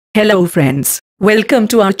Hello friends, welcome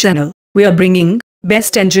to our channel. We are bringing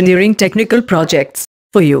best engineering technical projects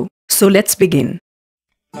for you. So let's begin.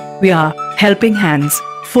 We are helping hands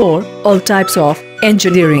for all types of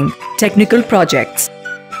engineering technical projects.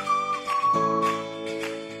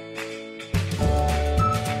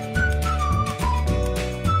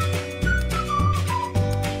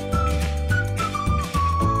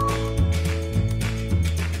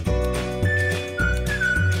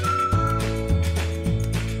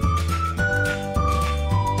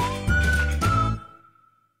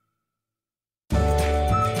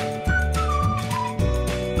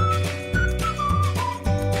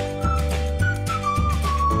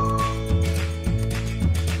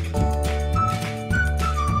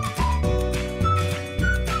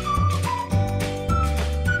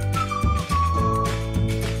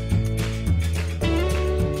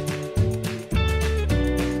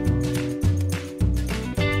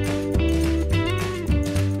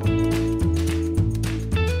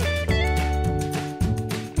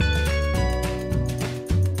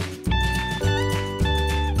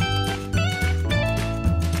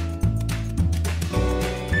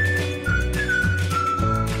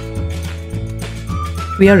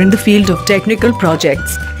 We are in the field of technical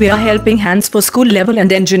projects. We are helping hands for school level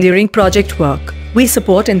and engineering project work. We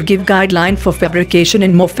support and give guideline for fabrication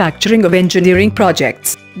and manufacturing of engineering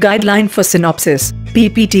projects, guideline for SYNOPSIS,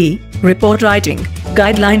 PPT, report writing,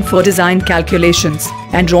 guideline for design calculations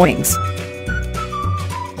and drawings.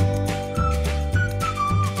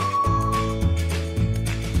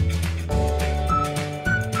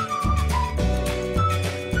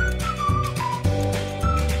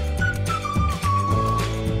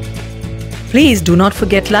 Please do not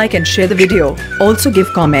forget like and share the video. Also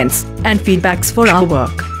give comments and feedbacks for our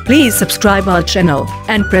work. Please subscribe our channel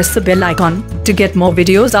and press the bell icon to get more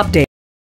videos updates.